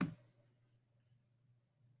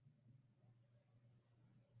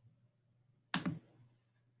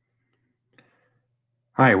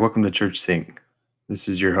Hi, welcome to Church Think. This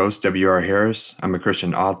is your host, W.R. Harris. I'm a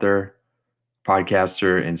Christian author,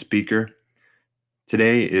 podcaster, and speaker.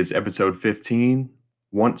 Today is episode 15.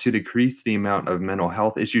 Want to decrease the amount of mental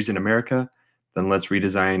health issues in America? Then let's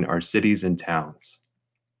redesign our cities and towns.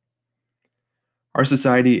 Our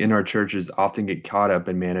society and our churches often get caught up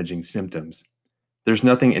in managing symptoms. There's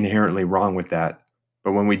nothing inherently wrong with that,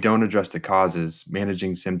 but when we don't address the causes,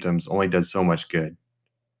 managing symptoms only does so much good.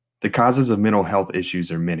 The causes of mental health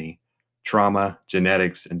issues are many: trauma,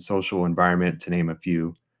 genetics, and social environment, to name a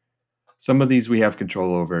few. Some of these we have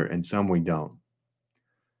control over, and some we don't.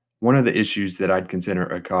 One of the issues that I'd consider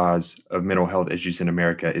a cause of mental health issues in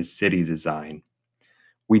America is city design.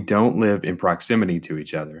 We don't live in proximity to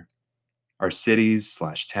each other. Our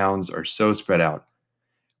cities/towns are so spread out.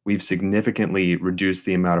 We've significantly reduced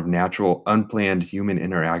the amount of natural, unplanned human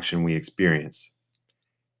interaction we experience.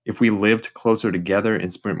 If we lived closer together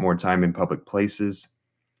and spent more time in public places,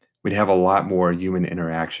 we'd have a lot more human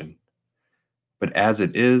interaction. But as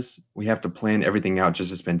it is, we have to plan everything out just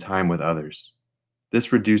to spend time with others.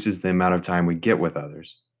 This reduces the amount of time we get with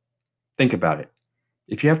others. Think about it.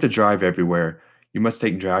 If you have to drive everywhere, you must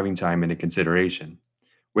take driving time into consideration.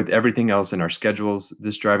 With everything else in our schedules,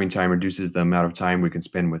 this driving time reduces the amount of time we can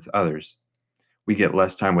spend with others. We get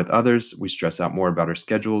less time with others, we stress out more about our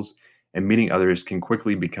schedules, and meeting others can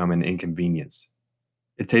quickly become an inconvenience.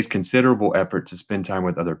 It takes considerable effort to spend time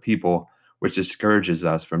with other people, which discourages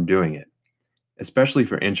us from doing it. Especially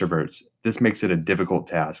for introverts, this makes it a difficult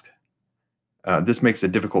task. This makes a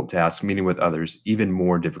difficult task, meeting with others, even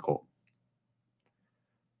more difficult.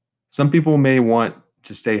 Some people may want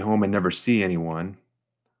to stay home and never see anyone.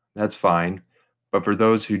 That's fine. But for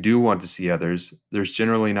those who do want to see others, there's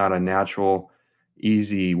generally not a natural,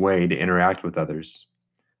 easy way to interact with others.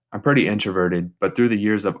 I'm pretty introverted, but through the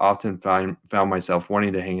years, I've often found myself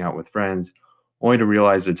wanting to hang out with friends, only to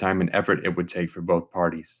realize the time and effort it would take for both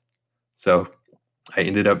parties. So I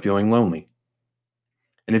ended up feeling lonely.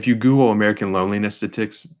 And if you Google American loneliness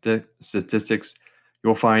statistics,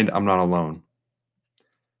 you'll find I'm not alone.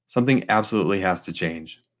 Something absolutely has to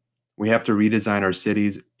change. We have to redesign our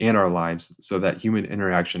cities and our lives so that human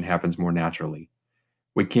interaction happens more naturally.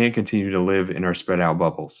 We can't continue to live in our spread out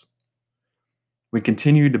bubbles. We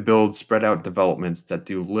continue to build spread out developments that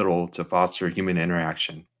do little to foster human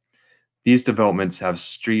interaction. These developments have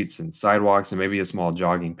streets and sidewalks and maybe a small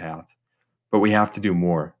jogging path, but we have to do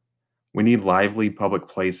more. We need lively public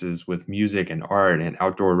places with music and art and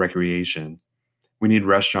outdoor recreation. We need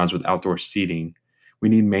restaurants with outdoor seating. We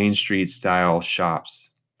need Main Street style shops.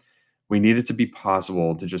 We need it to be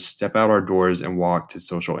possible to just step out our doors and walk to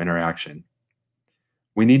social interaction.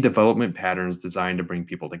 We need development patterns designed to bring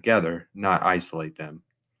people together, not isolate them.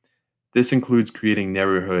 This includes creating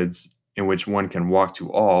neighborhoods in which one can walk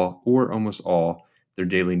to all, or almost all, their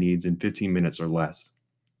daily needs in 15 minutes or less.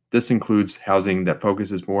 This includes housing that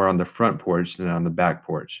focuses more on the front porch than on the back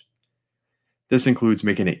porch. This includes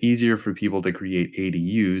making it easier for people to create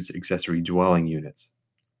ADUs, accessory dwelling units.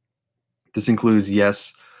 This includes,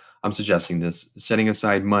 yes, I'm suggesting this, setting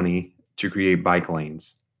aside money to create bike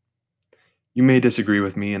lanes. You may disagree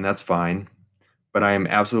with me, and that's fine, but I am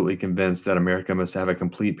absolutely convinced that America must have a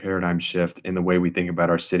complete paradigm shift in the way we think about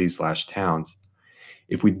our cities/towns.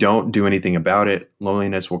 If we don't do anything about it,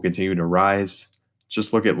 loneliness will continue to rise.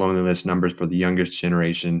 Just look at loneliness numbers for the youngest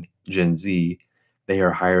generation, Gen Z. They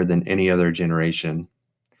are higher than any other generation.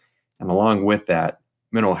 And along with that,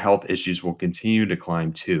 mental health issues will continue to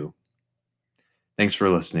climb too. Thanks for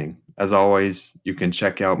listening. As always, you can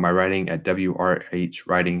check out my writing at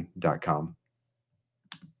wrhwriting.com.